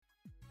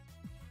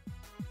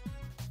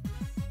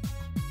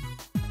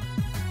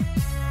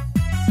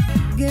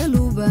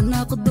geluba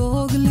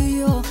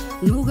naqdogliyo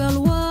nugal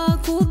waa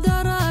ku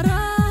darara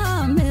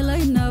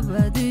melay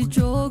nabadi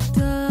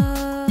joogta.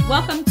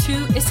 Welcome to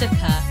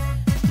Isirka.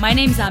 My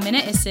name's Amina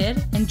Isir,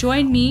 and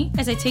join me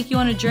as I take you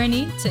on a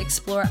journey to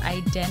explore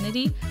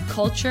identity,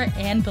 culture,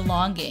 and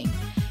belonging.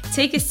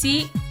 Take a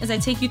seat as I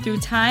take you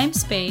through time,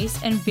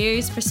 space, and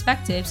various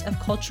perspectives of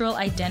cultural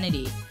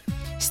identity.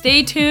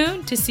 Stay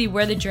tuned to see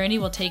where the journey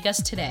will take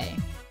us today.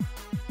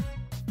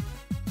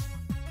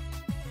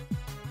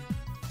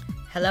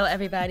 Hello,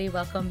 everybody.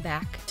 Welcome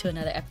back to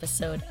another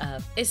episode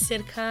of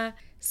Isirka.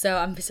 So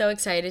I'm so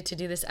excited to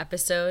do this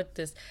episode.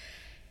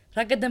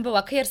 I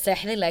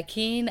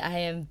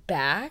am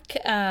back,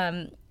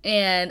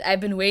 and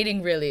I've been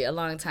waiting really a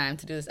long time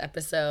to do this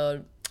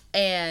episode.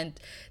 And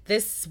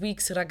this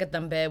week's Ragad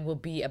Dambe will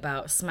be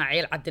about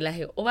Ismail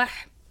Abdullahi Ubah.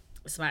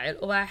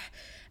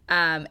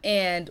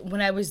 And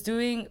when I was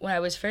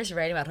first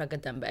writing about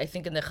Ragad Dambe, I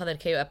think in the Khadar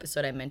Keo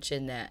episode I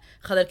mentioned that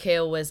Khadar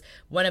Keo was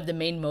one of the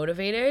main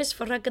motivators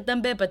for Ragad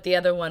Dambe, but the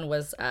other one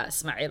was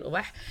Ismail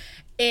Ubah.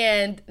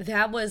 And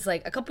that was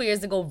like a couple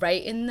years ago,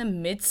 right in the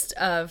midst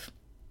of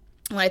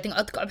when I think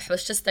Otko Ubah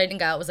was just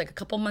starting out. It was like a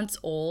couple months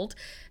old.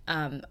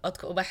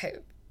 Otko Ubah,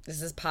 this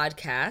is his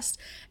podcast.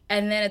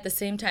 And then at the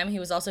same time, he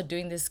was also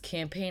doing this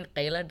campaign,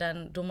 Qayla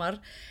Dan Dumar.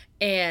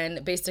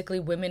 And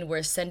basically women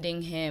were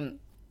sending him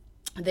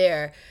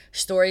their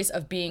stories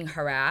of being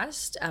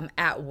harassed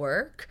at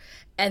work.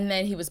 And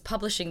then he was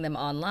publishing them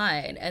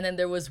online. And then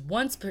there was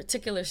one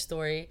particular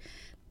story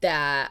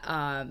that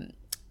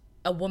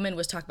a woman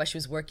was talking about. She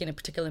was working in a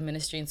particular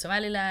ministry in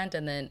Somaliland.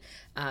 And then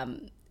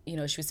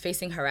she was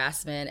facing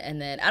harassment,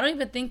 and then I don't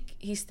even think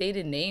he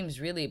stated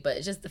names really, but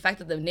it's just the fact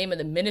that the name of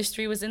the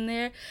ministry was in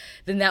there,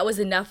 then that was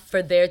enough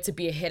for there to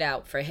be a hit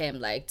out for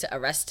him, like to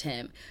arrest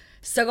him.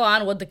 So go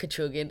on with the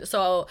Kachugin.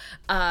 So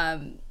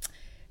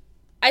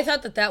I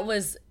thought that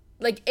was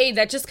like,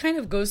 that just kind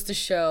of goes to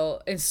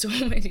show in so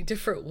many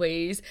different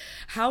ways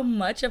how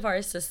much of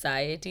our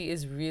society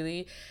is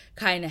really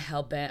kind of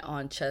hell-bent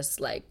on just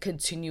like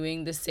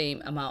continuing the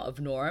same amount of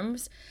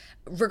norms,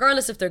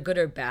 regardless if they're good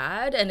or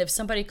bad. And if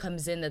somebody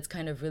comes in that's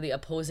kind of really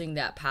opposing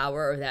that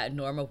power or that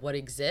norm of what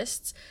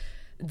exists,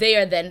 they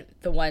are then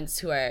the ones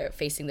who are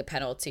facing the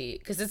penalty.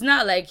 Because it's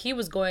not like he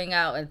was going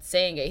out and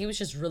saying it. He was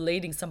just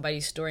relating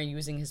somebody's story and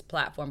using his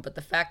platform. But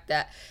the fact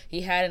that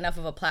he had enough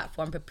of a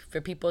platform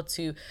for people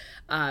to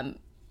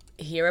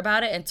hear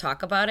about it and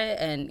talk about it,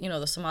 and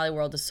the Somali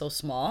world is so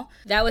small,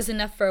 that was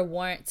enough for a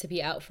warrant to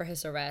be out for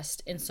his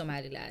arrest in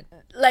Somaliland.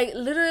 Like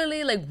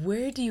literally, like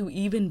where do you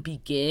even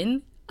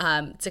begin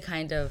to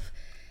kind of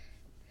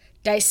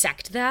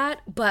dissect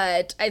that?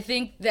 But I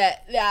think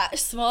that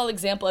small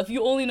example, if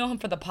you only know him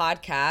for the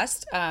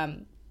podcast,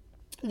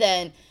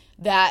 then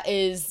that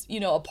is,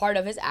 a part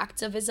of his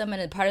activism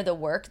and a part of the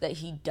work that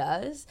he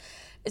does.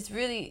 It's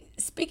really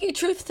speaking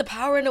truth to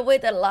power in a way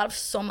that a lot of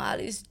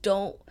Somalis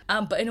don't,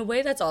 but in a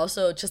way that's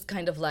also just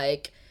kind of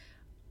like,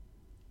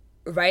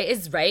 right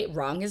is right,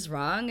 wrong is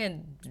wrong,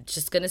 and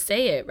just gonna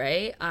say it,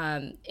 right?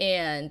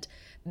 And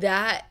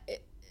that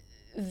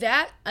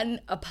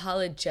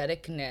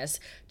unapologeticness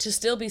to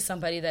still be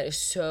somebody that is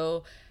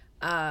so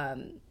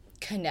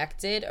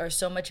connected or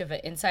so much of an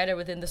insider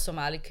within the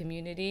Somali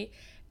community,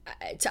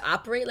 to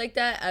operate like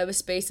that out of a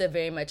space that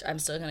very much I'm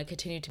still going to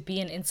continue to be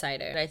an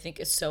insider, I think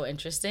is so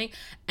interesting.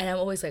 And I'm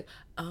always like,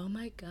 oh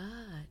my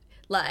God.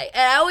 Like,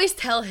 and I always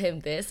tell him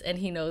this, and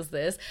he knows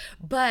this,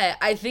 but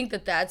I think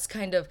that that's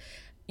kind of,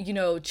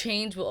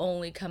 change will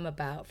only come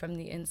about from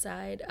the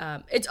inside.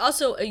 It's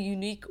also a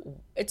unique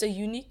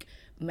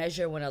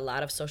measure when a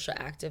lot of social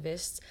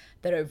activists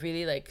that are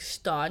really like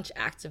staunch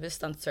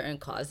activists on certain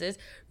causes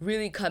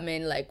really come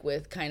in like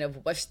with kind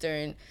of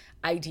Western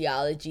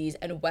ideologies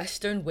and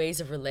Western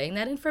ways of relaying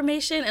that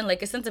information, and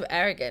like a sense of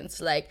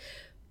arrogance, like,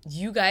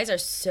 you guys are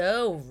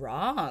so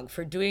wrong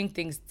for doing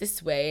things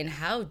this way, and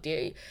how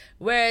dare you?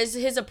 Whereas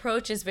his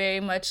approach is very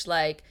much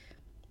like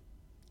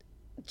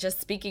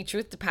just speaking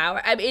truth to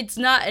power. I mean, it's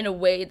not in a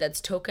way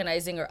that's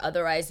tokenizing or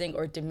otherizing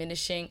or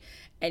diminishing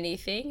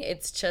anything.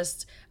 It's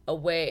just a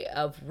way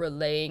of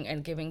relaying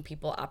and giving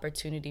people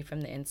opportunity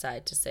from the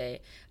inside to say,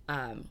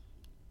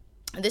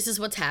 this is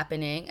what's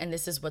happening and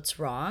this is what's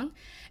wrong.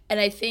 And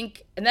I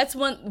think, and that's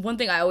one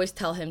thing I always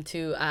tell him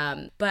too,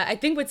 but I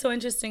think what's so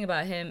interesting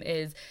about him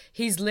is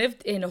he's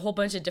lived in a whole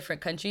bunch of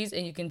different countries,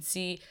 and you can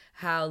see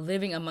how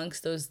living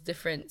amongst those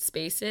different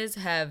spaces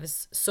have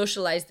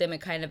socialized him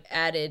and kind of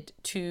added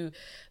to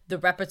the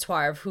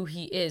repertoire of who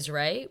he is,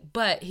 right?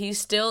 But he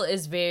still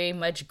is very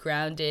much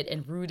grounded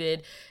and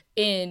rooted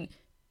in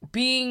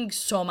being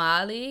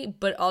Somali,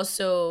 but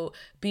also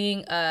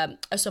being a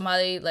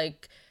Somali,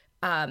 like,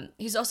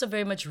 he's also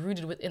very much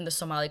rooted within the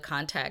Somali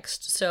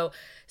context. So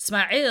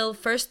Ismail,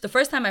 the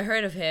first time I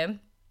heard of him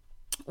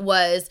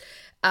was,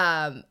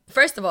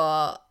 first of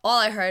all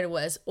I heard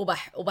was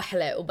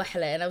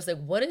Ubahle, and I was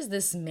like, what is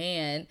this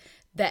man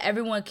that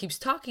everyone keeps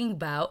talking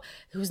about,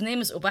 whose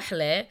name is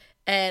Ubahle,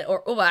 and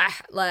or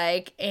ubah,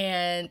 like,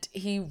 and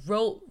he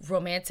wrote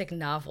romantic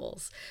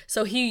novels.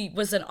 So he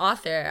was an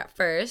author at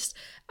first,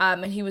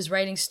 and he was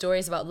writing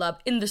stories about love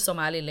in the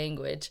Somali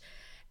language.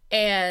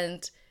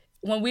 And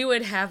when we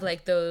would have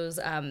like those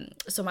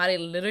Somali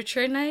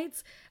literature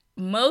nights,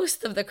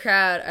 most of the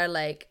crowd are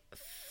like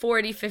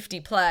 40,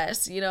 50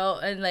 plus, you know,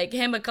 and like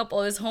him, a couple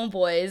of his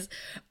homeboys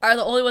are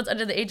the only ones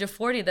under the age of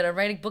 40 that are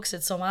writing books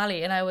in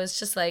Somali. And I was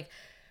just like,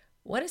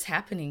 what is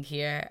happening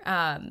here?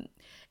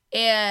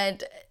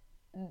 And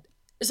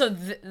so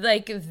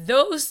like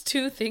those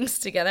two things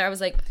together, I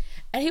was like,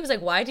 and he was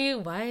like, why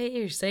are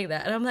you saying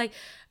that? And I'm like,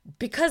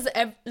 because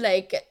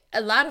like a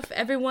lot of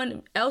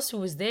everyone else who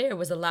was there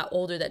was a lot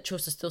older that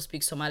chose to still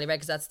speak Somali, right?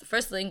 Because that's the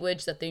first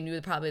language that they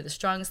knew, probably the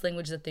strongest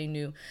language that they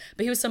knew.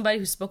 But he was somebody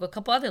who spoke a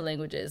couple other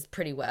languages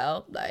pretty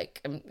well, like,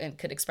 and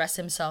could express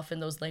himself in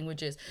those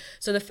languages.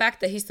 So the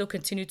fact that he still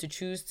continued to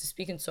choose to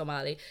speak in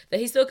Somali, that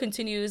he still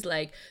continues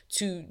like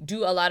to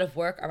do a lot of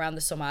work around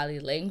the Somali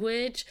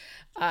language,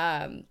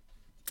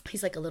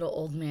 he's like a little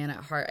old man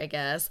at heart, I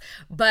guess.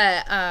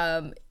 But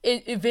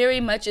it very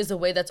much is a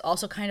way that's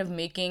also kind of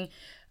making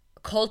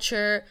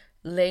culture,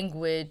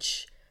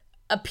 language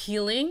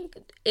appealing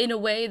in a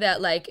way that,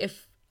 like,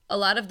 if a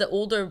lot of the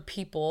older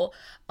people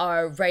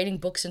are writing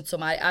books in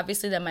Somali,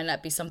 obviously that might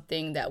not be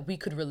something that we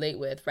could relate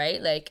with,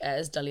 right? Like,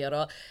 as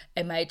Daliaro,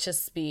 it might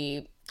just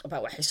be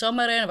about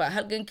Wahishomarin, about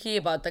Halganki,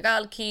 about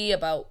Tagalki,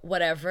 about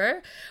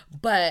whatever.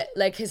 But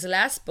like his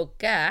last book,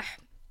 Gah,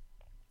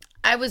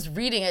 I was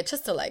reading it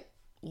just to like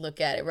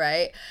look at it,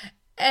 right?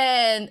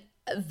 And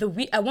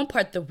at one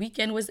part the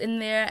Weeknd was in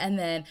there, and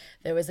then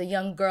there was a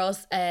young girl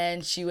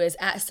and she was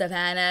at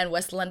Savannah in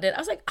West London. I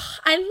was like, oh,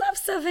 I love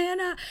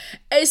Savannah.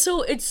 And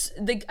so it's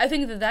the, I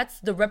think that's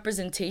the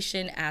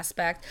representation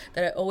aspect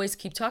that I always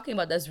keep talking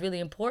about that's really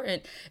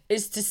important,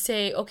 is to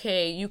say,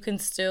 okay, you can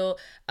still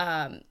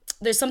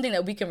there's something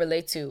that we can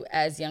relate to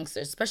as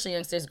youngsters, especially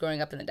youngsters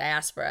growing up in the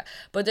diaspora,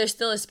 but there's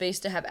still a space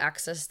to have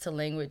access to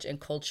language and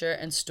culture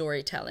and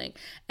storytelling.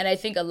 And I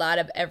think a lot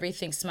of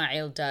everything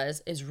Ismail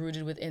does is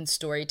rooted within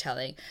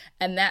storytelling.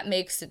 And that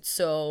makes it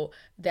so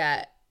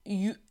that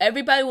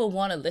everybody will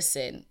want to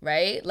listen,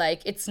 right?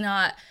 Like, it's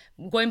not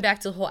going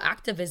back to the whole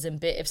activism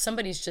bit. If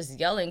somebody's just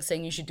yelling,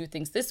 saying you should do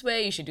things this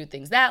way, you should do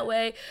things that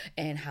way,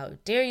 and how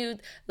dare you,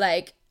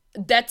 like,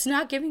 that's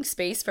not giving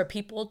space for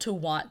people to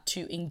want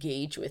to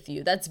engage with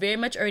you. That's very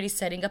much already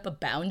setting up a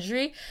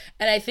boundary.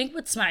 And I think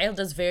what Ismail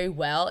does very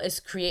well is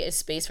create a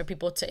space for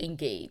people to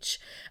engage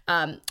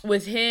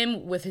with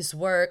him, with his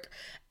work,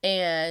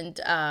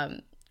 and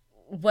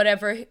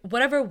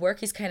whatever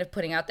work he's kind of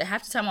putting out there.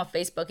 Half the time on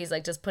Facebook, he's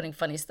like just putting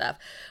funny stuff,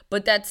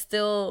 but that's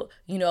still,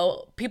 you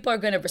know, people are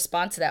going to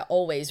respond to that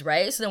always,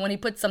 right? So then when he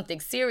puts something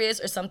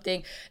serious or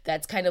something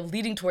that's kind of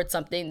leading towards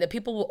something, that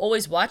people will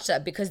always watch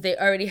that because they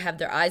already have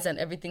their eyes on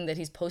everything that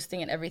he's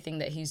posting and everything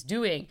that he's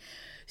doing.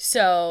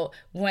 So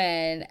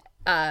when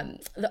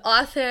the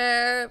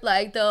author,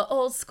 like the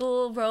old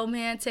school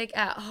romantic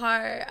at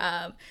heart,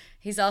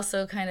 he's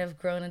also kind of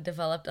grown and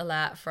developed a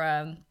lot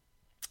from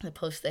the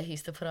posts that he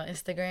used to put on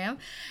Instagram.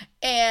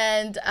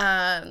 And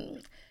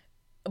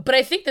but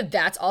I think that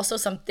that's also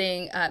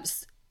something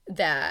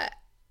that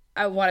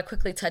I want to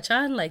quickly touch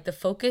on, like the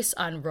focus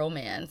on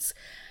romance.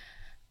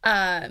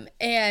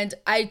 And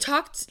I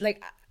talked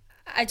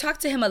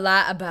to him a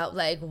lot about,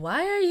 like,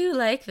 why are you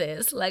like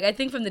this? Like, I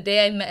think from the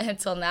day I met him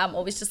till now, I'm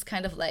always just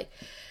kind of like,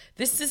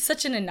 this is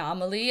such an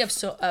anomaly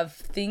of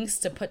things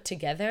to put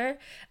together.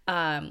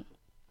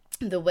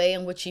 The way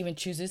in which he even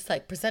chooses to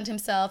like present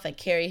himself and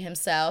carry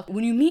himself.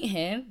 When you meet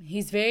him,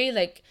 he's very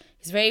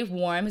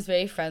warm, he's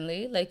very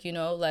friendly, like, you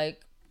know,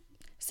 like,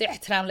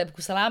 like,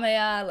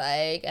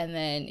 and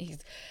then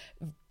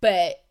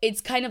but it's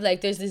kind of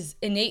like there's this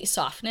innate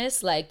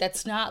softness, like,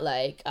 that's not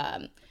like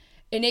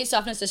innate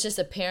softness that's just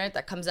apparent,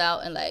 that comes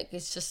out, and like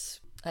it's just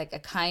like a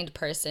kind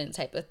person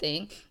type of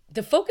thing.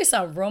 The focus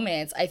on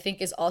romance, I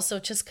think, is also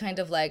just kind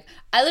of like,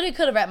 I literally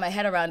could have wrapped my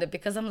head around it,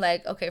 because I'm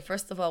like, okay,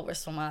 first of all, we're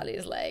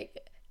Somalis, like,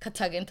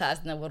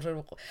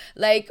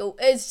 like,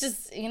 it's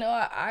just, you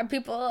know, our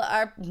people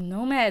are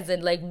nomads,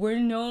 and like we're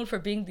known for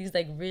being these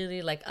like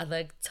really like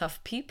other tough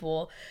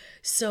people.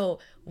 So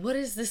what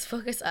is this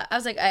focus? I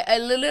was like, I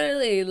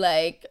literally,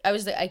 like, I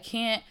was like, I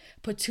can't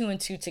put two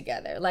and two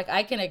together. Like,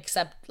 I can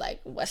accept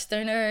like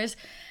Westerners,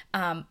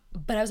 but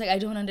I was like, I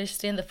don't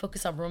understand the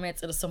focus on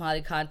romance in a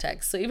Somali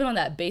context. So even on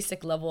that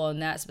basic level,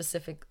 and that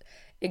specific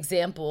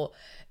example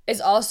is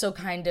also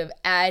kind of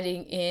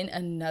adding in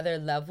another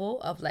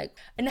level of like,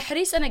 and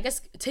haris, and I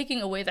guess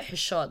taking away the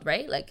hishod,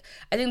 right? Like,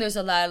 I think there's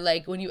a lot of,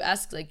 like, when you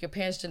ask like your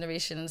parents'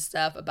 generation and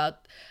stuff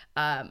about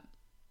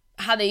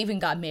how they even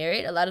got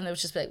married, a lot of them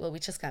was just like, well, we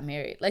just got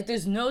married. Like,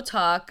 there's no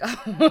talk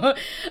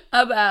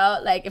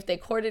about like if they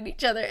courted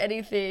each other,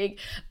 anything.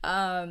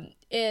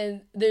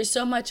 And there's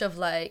so much of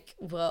like,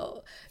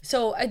 well,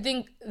 so I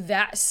think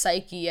that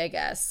psyche, I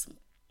guess,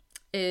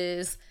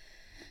 is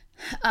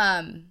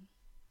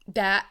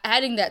that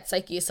adding that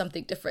psyche is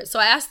something different. So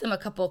I asked him a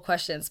couple of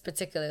questions,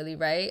 particularly,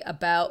 right,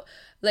 about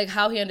like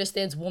how he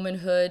understands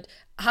womanhood,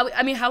 how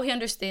he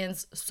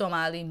understands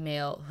Somali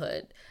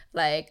malehood,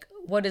 like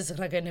what is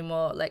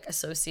Raganimo like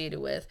associated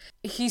with.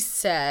 He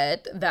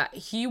said that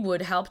he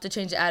would help to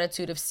change the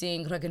attitude of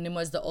seeing Raganimo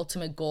as the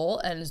ultimate goal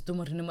and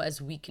Dumarinimo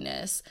as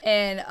weakness.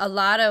 And a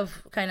lot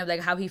of kind of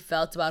like how he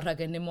felt about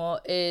Raganimo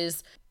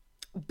is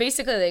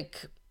basically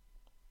like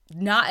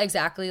not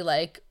exactly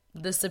like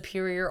the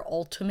superior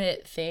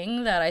ultimate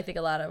thing that I think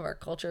a lot of our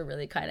culture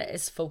really kind of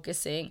is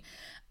focusing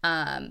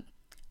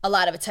a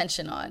lot of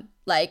attention on.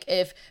 Like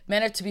if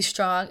men are to be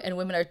strong and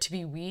women are to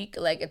be weak,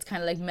 like it's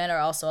kind of like men are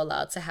also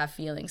allowed to have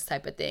feelings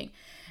type of thing.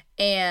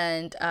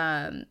 And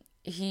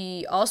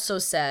he also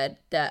said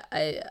that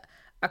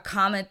a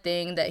common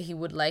thing that he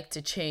would like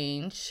to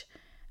change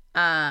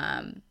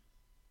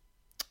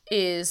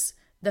is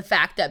the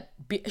fact that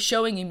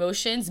showing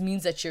emotions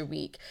means that you're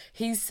weak.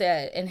 He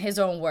said in his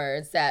own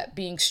words that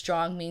being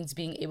strong means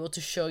being able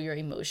to show your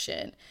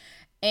emotion.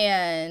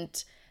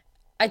 And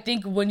I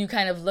think when you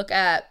kind of look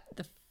at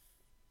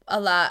a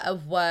lot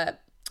of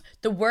what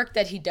the work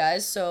that he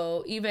does,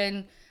 so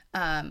even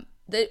the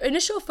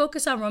initial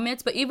focus on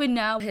romance, but even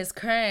now his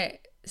current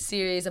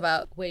series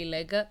about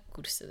Waylega,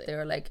 they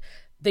were like,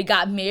 they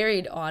got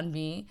married on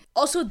me.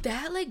 Also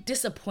that like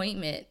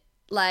disappointment,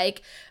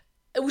 like,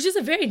 which is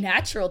a very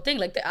natural thing.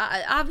 Like,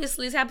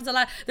 obviously, this happens a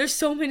lot. There's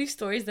so many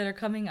stories that are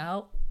coming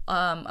out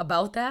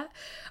about that.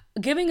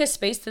 Giving a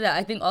space to that,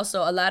 I think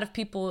also a lot of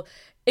people,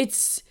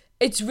 it's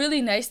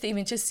really nice to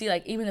even just see,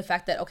 like, even the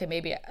fact that, okay,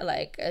 maybe,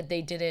 like,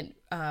 they didn't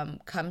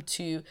come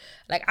to,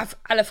 like,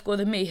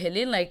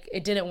 like,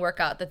 it didn't work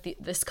out that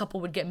this couple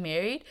would get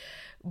married.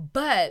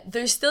 But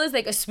there still is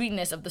like a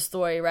sweetness of the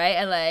story, right?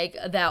 And like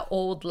that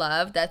old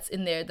love that's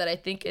in there that I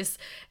think is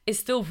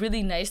still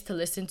really nice to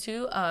listen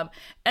to.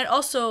 And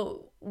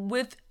also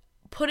with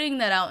putting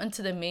that out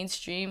into the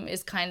mainstream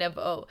is kind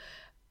of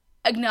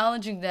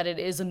acknowledging that it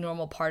is a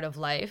normal part of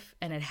life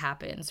and it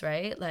happens,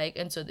 right? Like,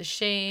 and so the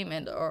shame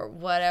and or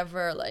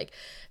whatever, like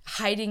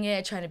hiding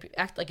it, trying to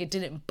act like it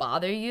didn't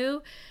bother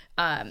you,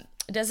 it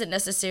doesn't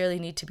necessarily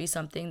need to be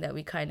something that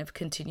we kind of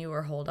continue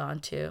or hold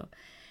on to.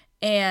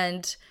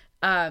 And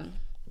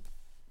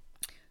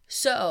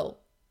so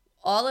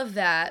all of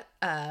that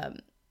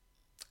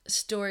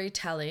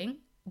storytelling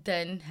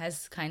then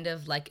has kind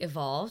of like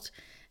evolved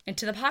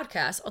into the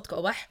podcast.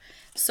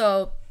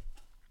 So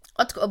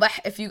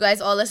if you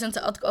guys all listen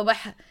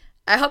to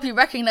I hope you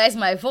recognize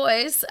my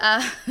voice.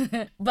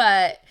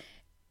 But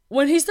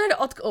when he started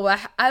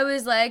I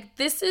was like,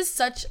 this is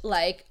such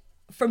like,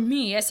 for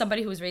me as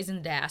somebody who was raised in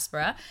the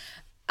diaspora,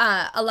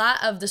 a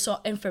lot of the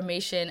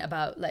information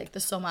about like the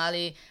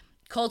Somali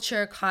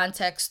culture,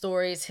 context,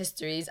 stories,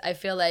 histories, I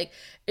feel like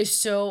is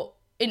so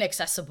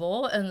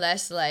inaccessible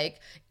unless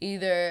like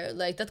either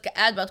like dadka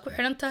aad baad ku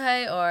xiran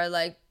tahay or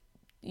like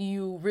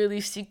you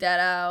really seek that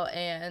out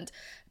and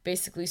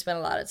basically spend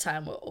a lot of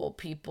time with old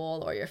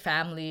people or your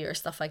family or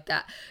stuff like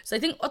that. So I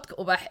think Otka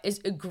Ubax is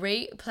a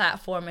great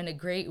platform and a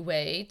great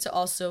way to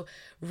also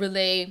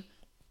relay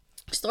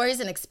stories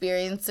and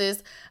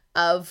experiences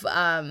of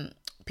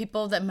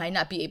people that might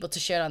not be able to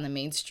share it on the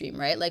mainstream,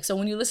 right? Like, so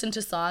when you listen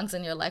to songs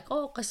and you're like,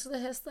 oh,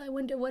 I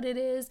wonder what it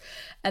is.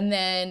 And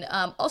then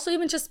also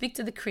even just speak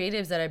to the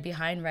creatives that are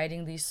behind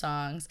writing these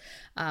songs,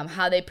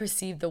 how they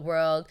perceive the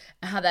world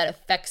and how that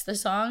affects the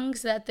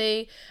songs that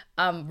they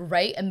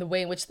write and the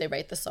way in which they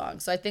write the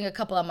songs. So I think a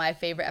couple of my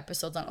favorite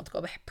episodes on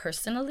Otka Ubax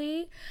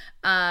personally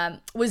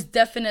was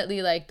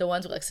definitely like the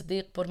ones with like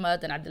Sadiq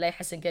Burmad and Abdullah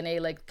Hassan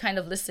Ganay, like kind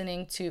of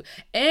listening to,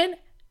 and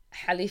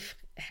Halif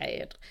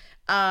Khair.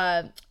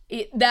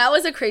 That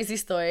was a crazy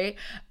story,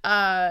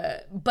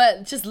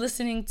 but just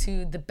listening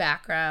to the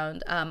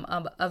background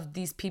of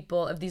these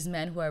people, of these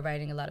men who are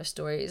writing a lot of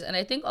stories, and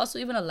I think also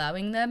even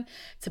allowing them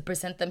to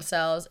present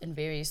themselves in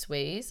various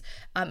ways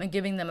and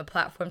giving them a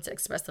platform to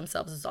express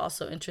themselves is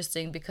also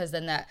interesting, because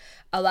then that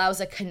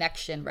allows a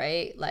connection,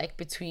 right, like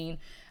between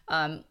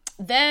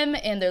them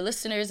and their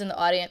listeners and the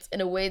audience in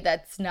a way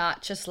that's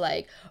not just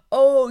like,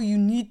 oh, you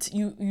need to,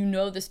 you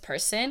know this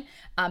person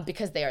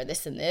because they are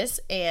this and this,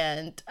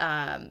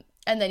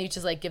 and then you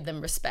just like give them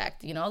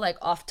respect, you know, like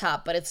off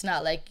top, but it's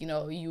not like, you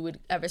know, you would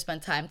ever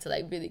spend time to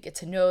like really get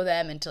to know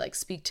them and to like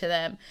speak to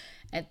them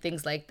and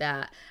things like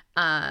that.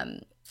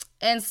 And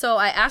so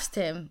I asked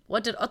him,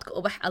 what did Otka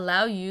Ubax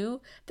allow you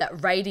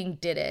that writing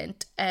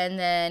didn't? And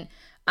then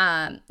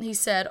he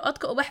said,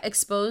 Otka Ubax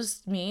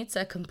exposed me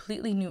to a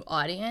completely new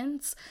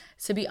audience.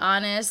 To be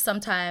honest,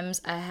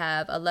 sometimes I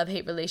have a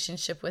love-hate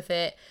relationship with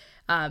it,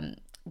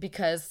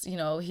 because, you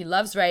know, he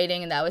loves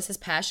writing and that was his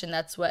passion.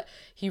 That's what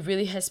he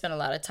really has spent a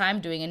lot of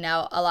time doing. And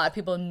now a lot of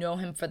people know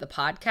him for the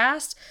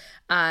podcast,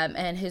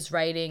 and his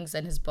writings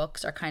and his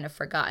books are kind of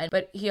forgotten.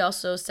 But he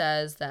also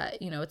says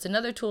that, you know, it's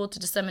another tool to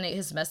disseminate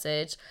his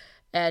message,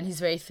 and he's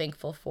very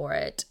thankful for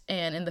it.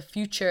 And in the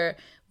future,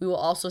 we will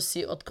also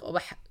see Otka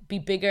Ubax be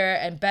bigger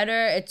and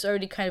better. It's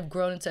already kind of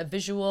grown into a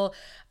visual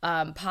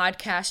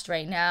podcast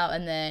right now.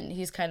 And then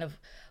he's kind of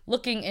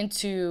looking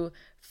into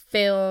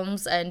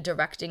films and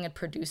directing and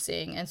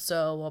producing. And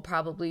so we'll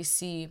probably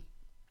see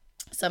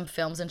some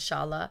films,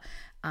 inshallah,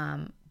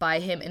 by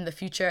him in the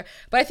future.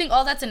 But I think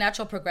all that's a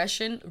natural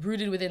progression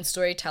rooted within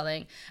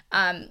storytelling.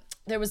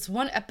 There was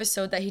one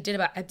episode that he did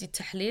about Abdi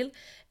Tahlil,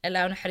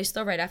 Allah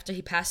Haristo, right after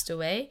he passed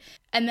away.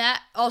 And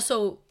that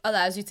also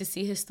allows you to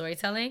see his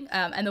storytelling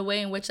and the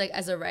way in which, like,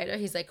 as a writer,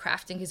 he's like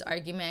crafting his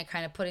argument and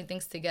kind of putting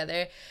things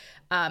together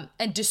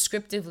and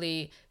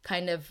descriptively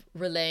kind of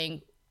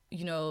relaying,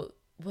 you know,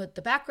 what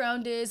the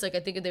background is. Like, I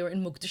think they were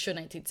in Mogadishu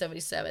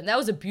 1977. That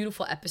was a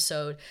beautiful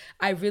episode.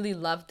 I really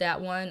loved that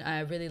one.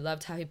 I really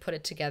loved how he put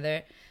it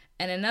together.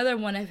 And another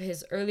one of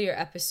his earlier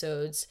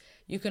episodes,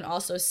 you can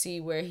also see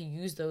where he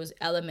used those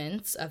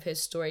elements of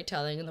his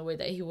storytelling in the way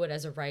that he would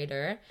as a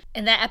writer.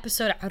 In that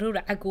episode,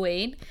 Arur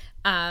Agwain,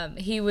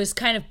 he was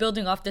kind of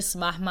building off this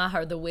mahmah,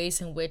 or the ways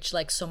in which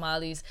like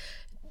Somalis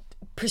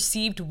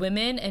perceived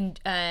women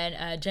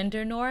and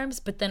gender norms,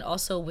 but then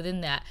also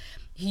within that,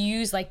 he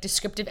used like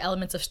descriptive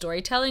elements of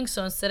storytelling.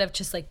 So instead of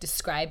just like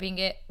describing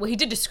it, well, he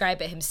did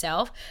describe it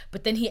himself,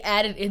 but then he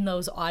added in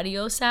those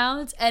audio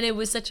sounds, and it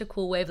was such a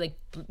cool way of like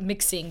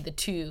mixing the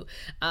two,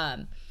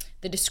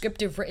 the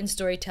descriptive written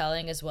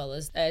storytelling as well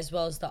as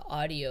the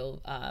audio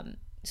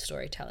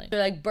storytelling. They're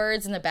like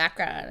birds in the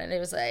background, and it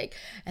was like,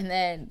 and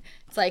then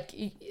it's like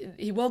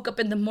he woke up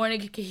in the morning,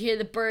 he could hear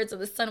the birds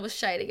and the sun was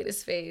shining in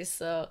his face.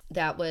 So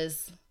that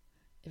was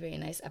a very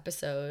nice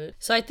episode.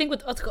 So I think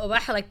with Otka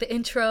Ubaha, like the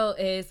intro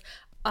is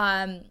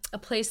a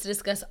place to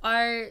discuss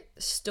art,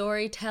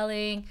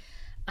 storytelling,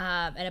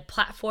 and a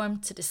platform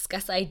to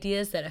discuss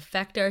ideas that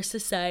affect our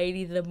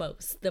society the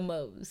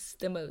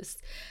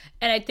most.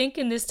 And I think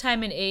in this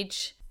time and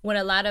age, when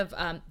a lot of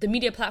the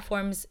media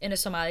platforms in a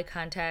Somali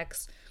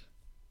context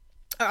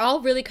are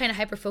all really kind of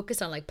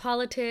hyper-focused on like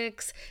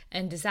politics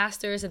and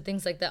disasters and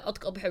things like that,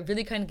 Otka Ubaha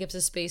really kind of gives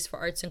a space for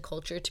arts and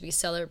culture to be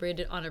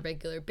celebrated on a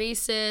regular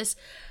basis.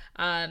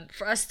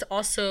 For us to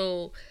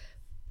also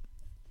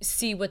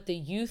see what the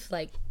youth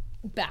like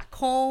back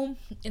home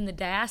in the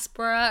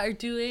diaspora are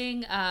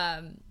doing,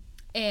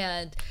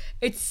 and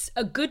it's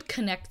a good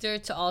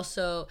connector to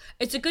also,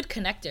 it's a good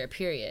connector,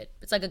 period.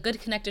 It's like a good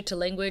connector to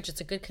language, it's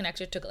a good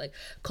connector to like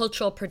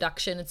cultural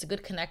production, it's a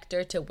good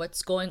connector to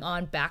what's going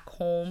on back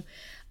home,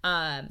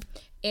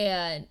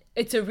 and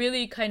it's a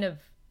really kind of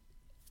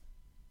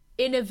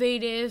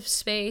innovative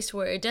space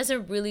where it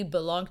doesn't really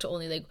belong to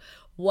only like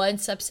one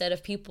subset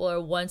of people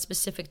or one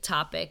specific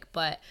topic,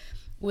 but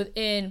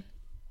within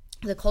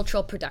the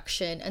cultural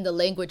production and the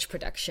language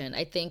production.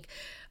 I think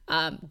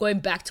going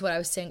back to what I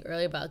was saying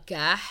earlier about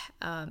Gah,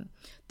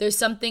 there's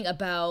something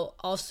about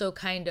also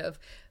kind of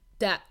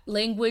that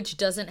language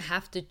doesn't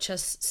have to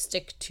just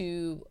stick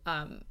to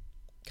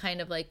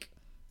kind of like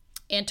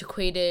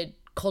antiquated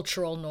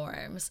cultural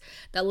norms.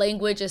 That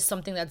language is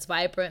something that's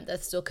vibrant,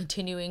 that's still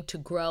continuing to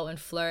grow and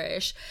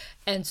flourish.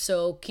 And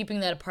so keeping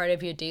that a part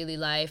of your daily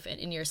life and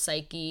in your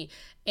psyche.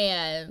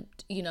 And,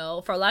 you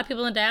know, for a lot of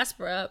people in the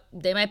diaspora,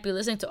 they might be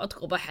listening to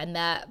Otka Ubaha, and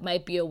that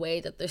might be a way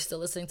that they're still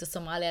listening to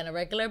Somali on a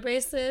regular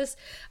basis,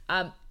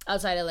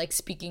 outside of like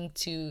speaking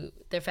to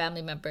their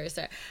family members.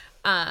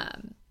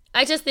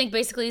 I just think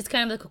basically it's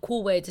kind of like a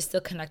cool way to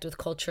still connect with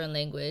culture and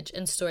language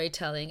and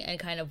storytelling and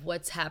kind of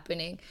what's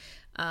happening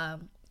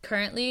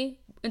currently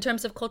in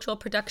terms of cultural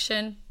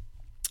production.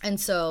 And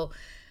so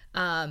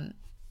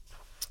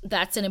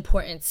that's an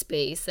important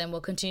space, and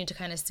we'll continue to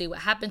kind of see what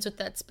happens with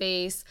that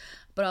space,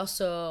 but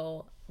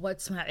also what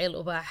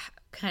Ismail Ubah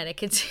kind of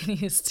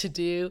continues to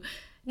do.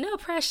 No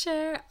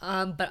pressure,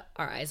 but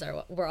our eyes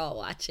we're all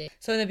watching.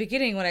 So in the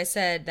beginning, when I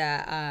said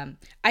that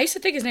I used to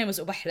think his name was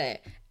Ubahle,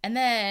 and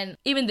then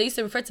even they used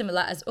to refer to him a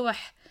lot as Ubah,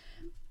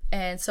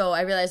 and so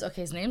I realized,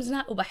 okay, his name's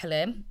not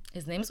Ubahle,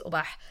 his name's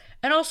Ubah.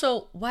 And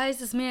also, why is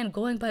this man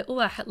going by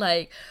Ubah?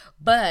 Like,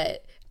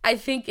 but I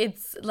think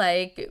it's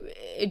like,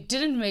 it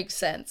didn't make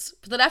sense.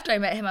 But then after I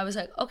met him, I was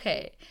like,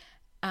 okay,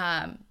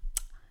 I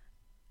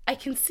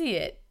can see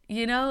it,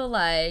 you know,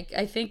 like,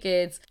 I think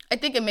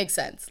it makes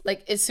sense.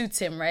 Like, it suits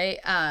him, right?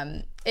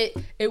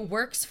 It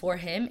works for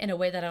him in a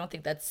way that I don't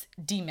think that's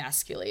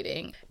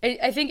demasculating.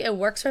 I think it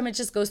works for him. It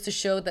just goes to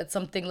show that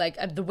something like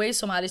the way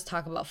Somalis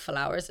talk about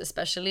flowers,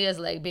 especially as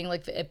like being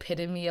like the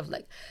epitome of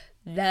like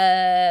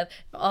love,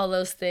 all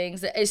those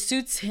things, it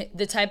suits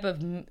the type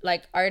of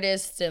like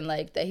artist and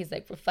like that he's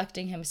like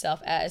reflecting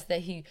himself as,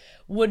 that he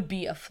would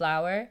be a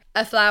flower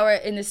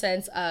in the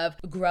sense of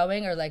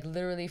growing, or like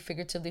literally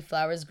figuratively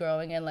flowers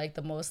growing in like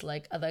the most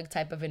like other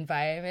type of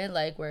environment,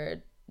 like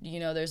where, you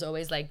know, there's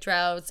always like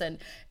droughts and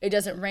it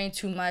doesn't rain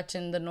too much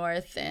in the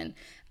north, and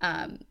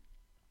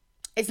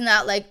it's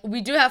not like we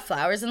do have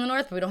flowers in the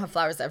north, but we don't have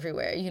flowers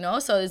everywhere, you know?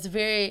 So it's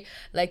very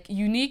like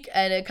unique,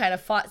 and it kind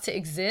of fought to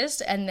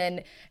exist, and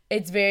then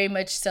it's very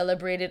much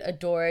celebrated,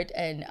 adored,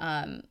 and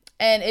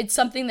it's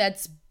something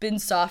that's been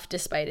soft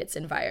despite its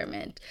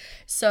environment.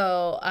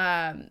 So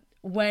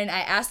when I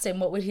asked him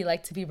what would he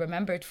like to be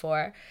remembered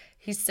for,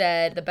 he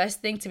said the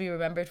best thing to be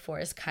remembered for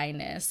is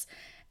kindness.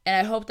 And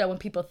I hope that when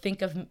people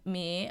think of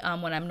me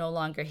when I'm no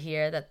longer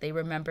here, that they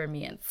remember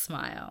me and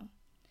smile.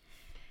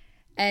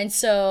 And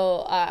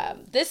so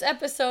this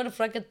episode of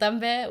Rakat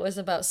Dambe was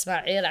about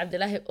Ismail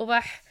Abdullahi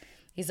Ubah.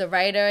 He's a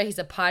writer, he's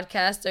a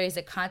podcaster, he's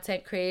a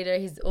content creator,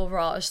 he's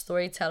overall a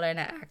storyteller and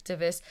an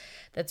activist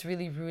that's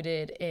really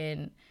rooted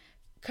in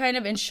kind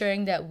of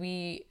ensuring that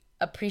we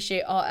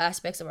appreciate all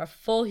aspects of our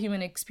full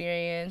human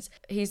experience.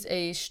 He's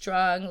a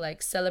strong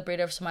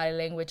celebrator of Somali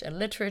language and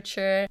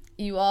literature.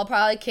 You all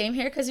probably came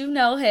here because you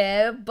know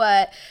him,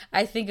 but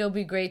I think it'll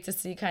be great to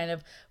see kind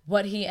of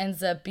what he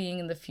ends up being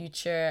in the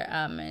future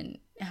and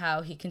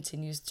how he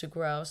continues to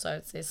grow. So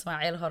I'd say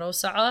Ismail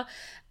Horosa'a,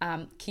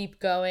 keep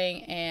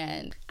going.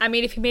 And I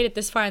mean, if you made it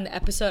this far in the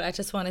episode, I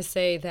just want to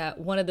say that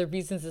one of the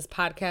reasons this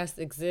podcast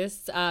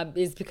exists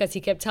is because he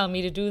kept telling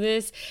me to do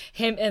this,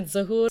 him and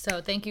Zahur. So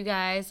thank you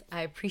guys.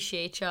 I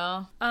appreciate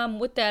y'all.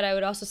 With that, I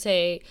would also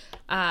say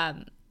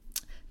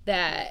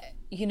that,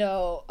 you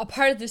know, a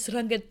part of this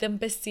Rangat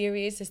Dambe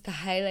series is to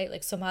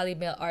highlight Somali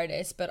male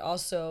artists, but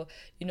also,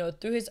 you know,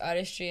 through his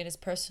artistry and his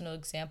personal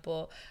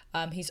example,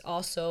 he's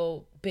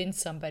also been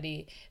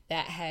somebody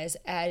that has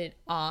added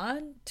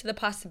on to the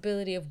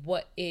possibility of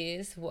what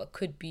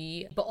could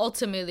be. But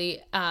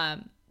ultimately,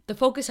 the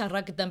focus on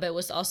Rangat Dambe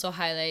was to also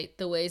highlight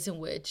the ways in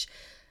which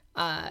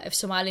if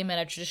Somali men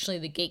are traditionally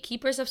the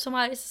gatekeepers of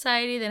Somali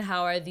society, then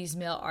how are these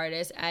male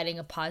artists adding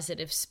a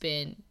positive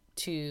spin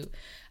to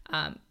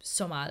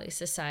Somali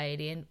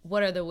society, and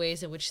what are the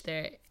ways in which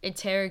they're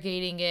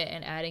interrogating it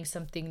and adding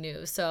something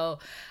new. So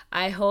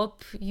I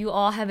hope you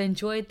all have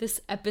enjoyed this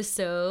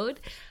episode.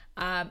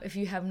 If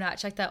you have not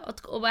checked out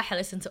Otko Ubah,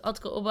 listen to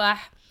Otko Ubah,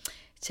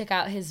 check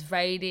out his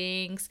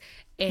writings,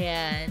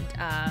 and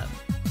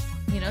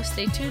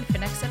stay tuned for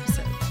next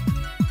episode.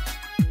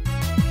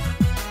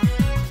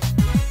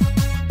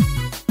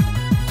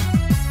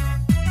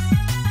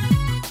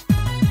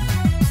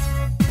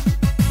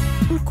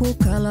 ku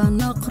kala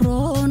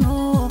naqro